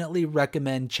definitely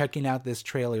recommend checking out this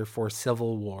trailer for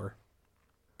Civil War.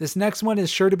 This next one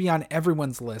is sure to be on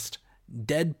everyone's list,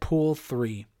 Deadpool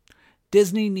 3.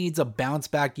 Disney needs a bounce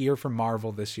back year for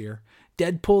Marvel this year.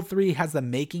 Deadpool 3 has the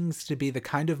makings to be the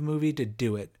kind of movie to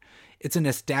do it. It's an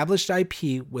established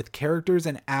IP with characters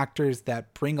and actors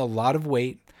that bring a lot of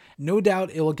weight. No doubt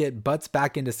it will get butts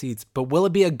back into seats, but will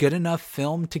it be a good enough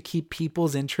film to keep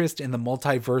people's interest in the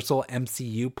multiversal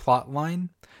MCU plotline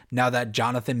now that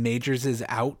Jonathan Majors is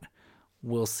out?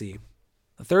 We'll see.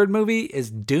 The third movie is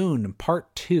Dune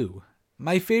Part 2.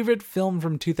 My favorite film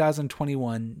from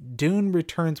 2021, Dune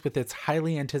returns with its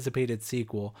highly anticipated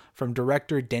sequel from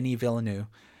director Denis Villeneuve.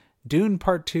 Dune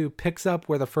Part 2 picks up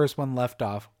where the first one left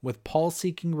off, with Paul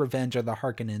seeking revenge on the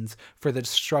Harkonnens for the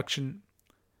destruction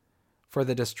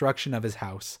of his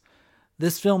house.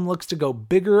 This film looks to go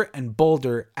bigger and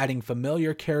bolder, adding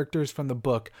familiar characters from the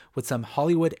book with some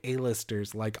Hollywood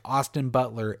A-listers like Austin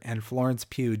Butler and Florence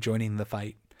Pugh joining the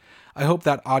fight. I hope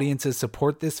that audiences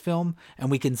support this film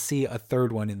and we can see a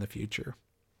third one in the future.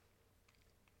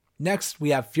 Next, we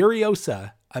have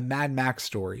Furiosa, a Mad Max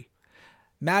story.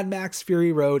 Mad Max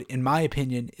Fury Road, in my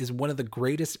opinion, is one of the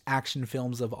greatest action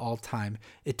films of all time.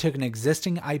 It took an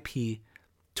existing IP,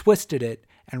 twisted it,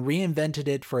 and reinvented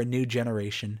it for a new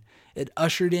generation. It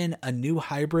ushered in a new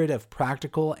hybrid of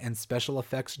practical and special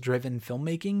effects driven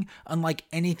filmmaking, unlike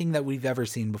anything that we've ever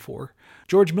seen before.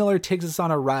 George Miller takes us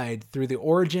on a ride through the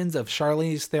origins of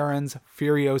Charlize Theron's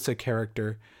Furiosa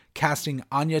character, casting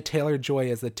Anya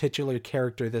Taylor-Joy as the titular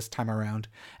character this time around,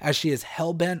 as she is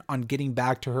hell-bent on getting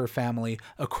back to her family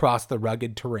across the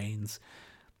rugged terrains.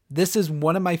 This is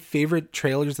one of my favorite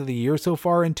trailers of the year so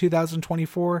far in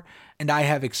 2024, and I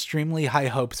have extremely high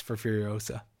hopes for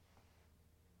Furiosa.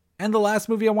 And the last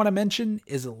movie I want to mention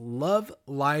is Love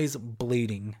Lies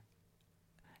Bleeding.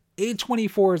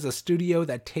 A24 is a studio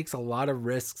that takes a lot of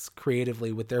risks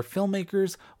creatively with their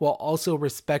filmmakers while also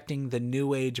respecting the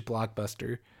new age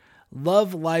blockbuster.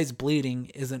 Love Lies Bleeding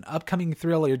is an upcoming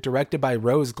thriller directed by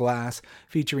Rose Glass,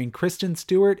 featuring Kristen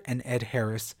Stewart and Ed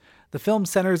Harris. The film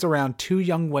centers around two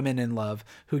young women in love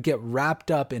who get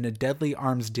wrapped up in a deadly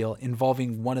arms deal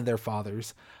involving one of their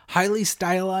fathers. Highly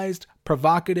stylized,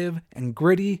 provocative, and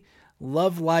gritty,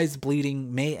 Love Lies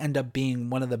Bleeding may end up being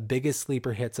one of the biggest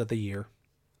sleeper hits of the year.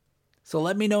 So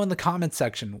let me know in the comments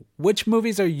section, which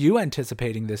movies are you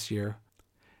anticipating this year?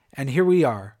 And here we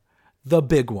are, the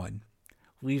big one.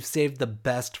 We've saved the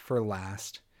best for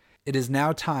last. It is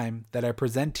now time that I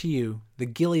present to you the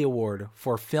Gilly Award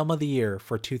for Film of the Year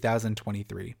for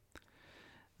 2023.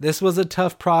 This was a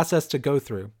tough process to go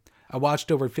through. I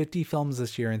watched over 50 films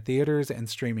this year in theaters and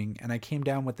streaming, and I came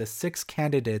down with the 6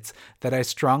 candidates that I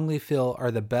strongly feel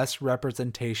are the best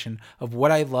representation of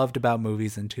what I loved about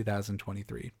movies in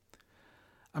 2023.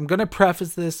 I'm going to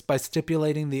preface this by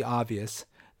stipulating the obvious.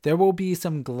 There will be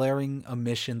some glaring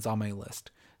omissions on my list,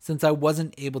 since I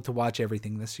wasn't able to watch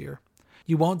everything this year.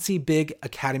 You won't see big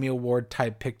Academy Award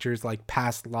type pictures like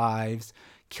Past Lives,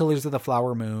 Killers of the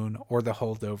Flower Moon, or The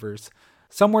Holdovers.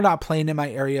 Some were not playing in my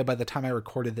area by the time I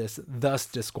recorded this, thus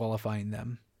disqualifying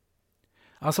them.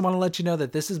 I also want to let you know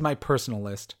that this is my personal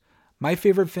list. My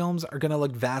favorite films are going to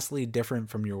look vastly different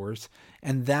from yours,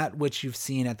 and that which you've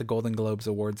seen at the Golden Globes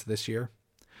Awards this year.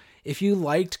 If you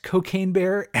liked Cocaine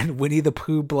Bear and Winnie the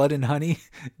Pooh Blood and Honey,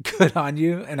 good on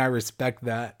you, and I respect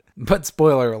that. But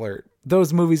spoiler alert,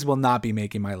 those movies will not be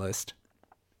making my list.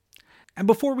 And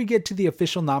before we get to the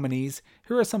official nominees,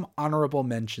 here are some honorable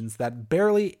mentions that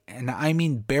barely, and I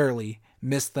mean barely,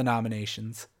 missed the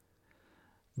nominations.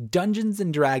 Dungeons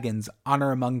 & Dragons: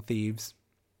 Honor Among Thieves,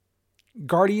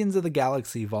 Guardians of the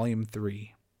Galaxy Volume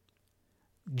 3,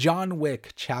 John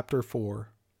Wick Chapter 4,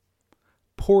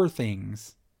 Poor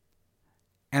Things,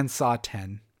 and Saw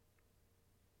 10.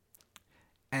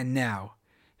 And now,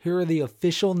 here are the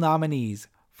official nominees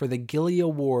for the Gilly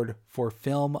Award for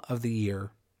Film of the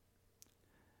Year.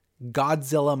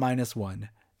 Godzilla Minus One,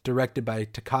 directed by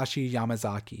Takashi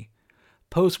Yamazaki.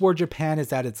 Post-war Japan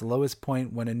is at its lowest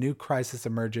point when a new crisis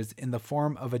emerges in the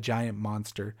form of a giant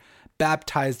monster,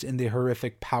 baptized in the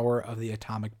horrific power of the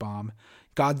atomic bomb.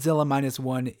 Godzilla Minus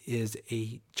One is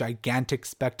a gigantic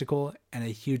spectacle and a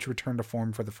huge return to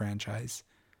form for the franchise.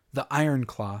 The Iron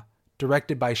Claw,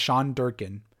 directed by Sean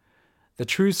Durkin. The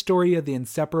true story of the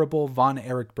inseparable Von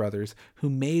Erich brothers who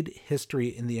made history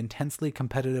in the intensely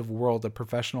competitive world of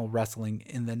professional wrestling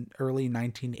in the early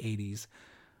 1980s.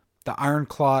 The Iron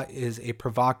Claw is a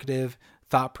provocative,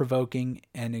 thought-provoking,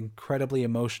 and incredibly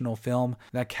emotional film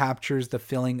that captures the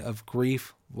feeling of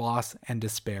grief, loss, and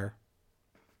despair.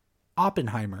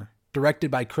 Oppenheimer,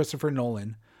 directed by Christopher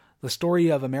Nolan. The story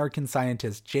of American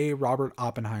scientist J. Robert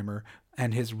Oppenheimer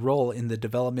and his role in the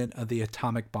development of the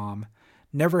atomic bomb.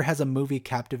 Never has a movie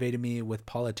captivated me with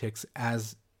politics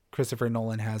as Christopher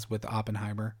Nolan has with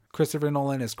Oppenheimer. Christopher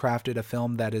Nolan has crafted a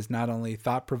film that is not only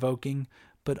thought-provoking,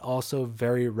 but also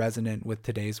very resonant with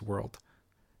today's world.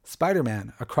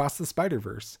 Spider-Man: Across the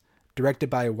Spider-Verse, directed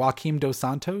by Joaquim Dos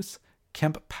Santos,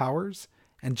 Kemp Powers,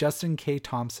 and Justin K.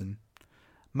 Thompson.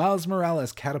 Miles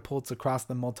Morales catapults across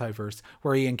the multiverse,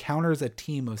 where he encounters a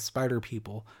team of spider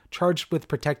people charged with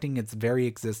protecting its very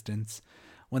existence.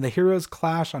 When the heroes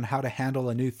clash on how to handle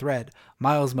a new threat,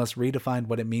 Miles must redefine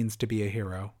what it means to be a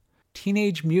hero.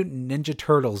 Teenage Mutant Ninja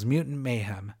Turtles: Mutant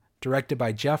Mayhem, directed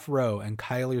by Jeff Rowe and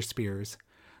Kyler Spears.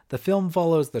 The film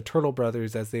follows the Turtle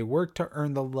Brothers as they work to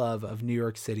earn the love of New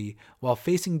York City while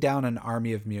facing down an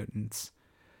army of mutants.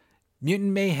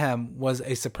 Mutant Mayhem was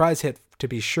a surprise hit, to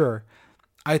be sure.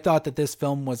 I thought that this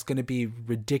film was going to be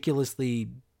ridiculously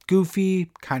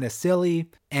goofy, kind of silly,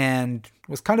 and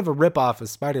was kind of a ripoff of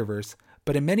Spider-Verse.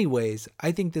 But in many ways,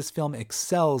 I think this film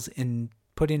excels in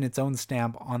putting its own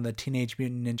stamp on the Teenage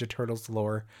Mutant Ninja Turtles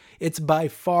lore. It's by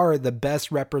far the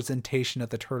best representation of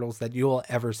the Turtles that you'll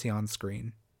ever see on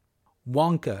screen.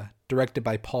 Wonka, directed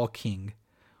by Paul King.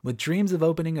 With dreams of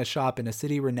opening a shop in a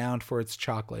city renowned for its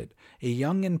chocolate, a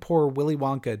young and poor Willy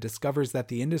Wonka discovers that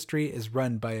the industry is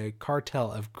run by a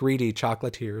cartel of greedy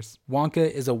chocolatiers. Wonka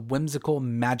is a whimsical,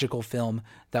 magical film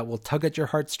that will tug at your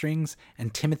heartstrings,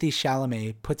 and Timothée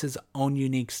Chalamet puts his own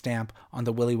unique stamp on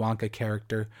the Willy Wonka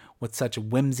character with such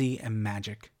whimsy and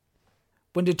magic.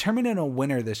 When determining a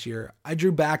winner this year, I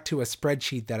drew back to a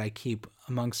spreadsheet that I keep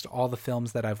amongst all the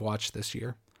films that I've watched this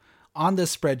year. On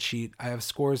this spreadsheet, I have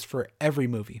scores for every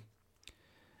movie.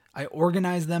 I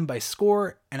organize them by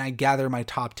score, and I gather my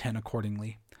top 10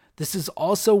 accordingly. This is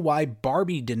also why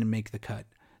Barbie didn't make the cut,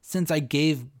 since I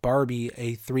gave Barbie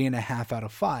a 3.5 out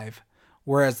of 5,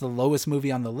 whereas the lowest movie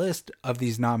on the list of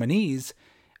these nominees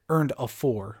earned a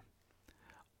 4.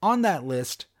 On that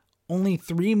list, only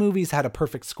 3 movies had a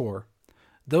perfect score.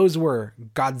 Those were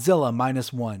Godzilla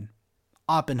 -1,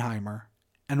 Oppenheimer,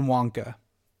 and Wonka.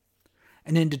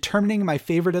 And in determining my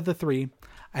favorite of the 3,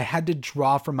 I had to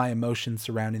draw from my emotions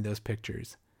surrounding those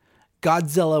pictures.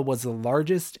 Godzilla was the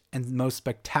largest and most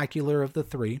spectacular of the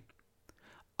 3.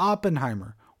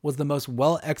 Oppenheimer was the most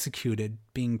well executed,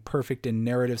 being perfect in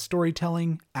narrative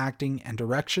storytelling, acting, and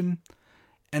direction.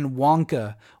 And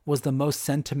Wonka was the most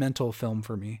sentimental film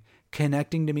for me,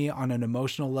 connecting to me on an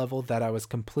emotional level that I was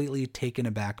completely taken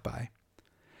aback by.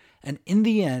 And in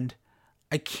the end,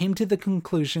 I came to the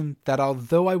conclusion that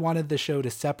although I wanted the show to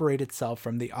separate itself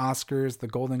from the Oscars, the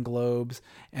Golden Globes,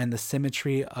 and the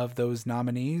symmetry of those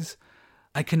nominees,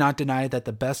 I cannot deny that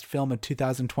the best film of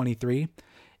 2023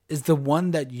 is the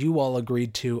one that you all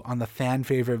agreed to on the fan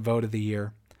favorite vote of the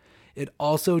year. It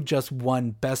also just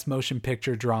won Best Motion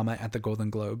Picture Drama at the Golden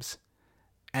Globes.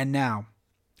 And now,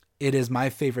 it is my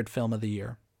favorite film of the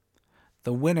year.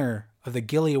 The winner of the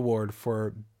Gilly Award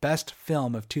for Best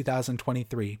Film of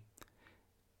 2023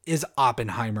 is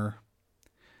Oppenheimer.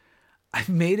 I've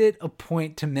made it a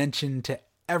point to mention to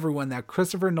everyone that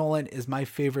Christopher Nolan is my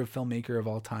favorite filmmaker of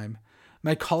all time.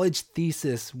 My college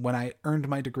thesis when I earned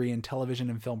my degree in television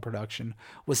and film production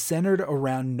was centered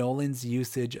around Nolan's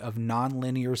usage of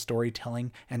non-linear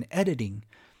storytelling and editing.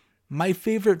 My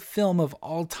favorite film of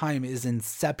all time is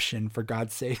Inception, for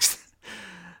God's sakes.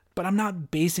 But I'm not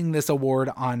basing this award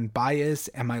on bias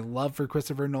and my love for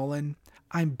Christopher Nolan.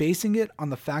 I'm basing it on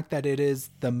the fact that it is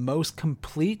the most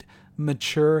complete,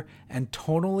 mature, and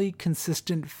tonally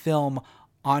consistent film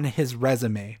on his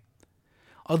resume.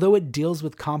 Although it deals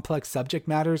with complex subject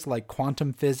matters like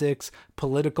quantum physics,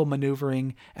 political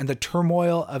maneuvering, and the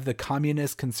turmoil of the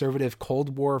communist-conservative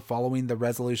Cold War following the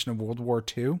resolution of World War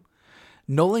II,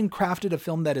 Nolan crafted a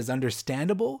film that is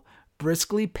understandable,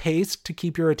 briskly paced to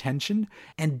keep your attention,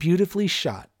 and beautifully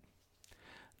shot.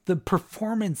 The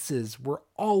performances were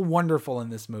all wonderful in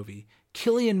this movie.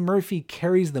 Cillian Murphy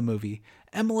carries the movie.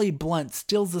 Emily Blunt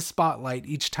steals the spotlight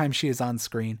each time she is on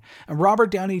screen. And Robert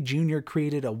Downey Jr.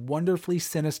 created a wonderfully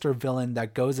sinister villain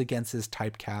that goes against his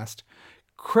typecast.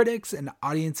 Critics and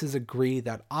audiences agree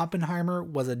that Oppenheimer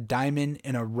was a diamond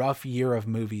in a rough year of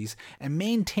movies and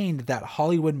maintained that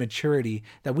Hollywood maturity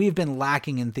that we've been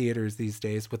lacking in theaters these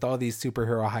days with all these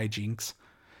superhero hijinks.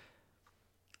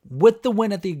 With the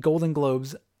win at the Golden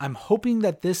Globes, I'm hoping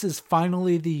that this is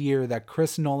finally the year that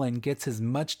Chris Nolan gets his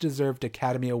much-deserved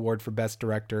Academy Award for Best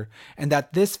Director, and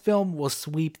that this film will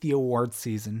sweep the awards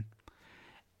season.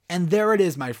 And there it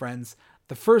is, my friends.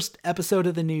 The first episode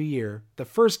of the new year, the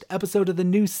first episode of the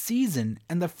new season,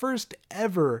 and the first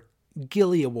ever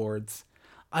Gilly Awards.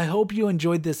 I hope you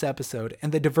enjoyed this episode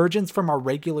and the divergence from our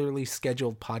regularly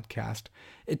scheduled podcast.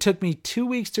 It took me 2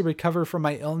 weeks to recover from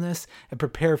my illness and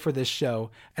prepare for this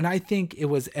show, and I think it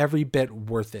was every bit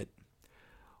worth it.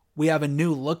 We have a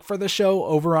new look for the show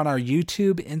over on our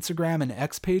YouTube, Instagram, and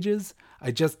X pages.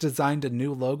 I just designed a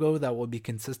new logo that will be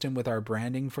consistent with our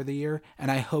branding for the year,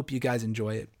 and I hope you guys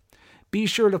enjoy it. Be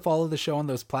sure to follow the show on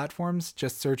those platforms.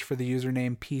 Just search for the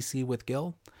username PC with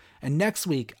Gil. And next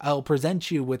week, I'll present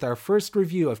you with our first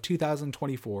review of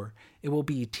 2024. It will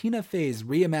be Tina Fey's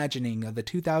reimagining of the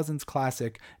 2000s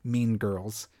classic Mean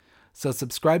Girls. So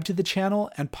subscribe to the channel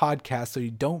and podcast so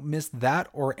you don't miss that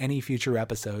or any future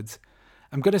episodes.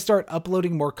 I'm going to start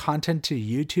uploading more content to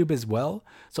YouTube as well,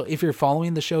 so if you're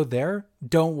following the show there,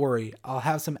 don't worry, I'll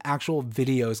have some actual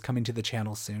videos coming to the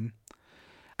channel soon.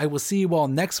 I will see you all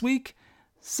next week,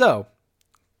 so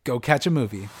go catch a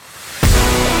movie.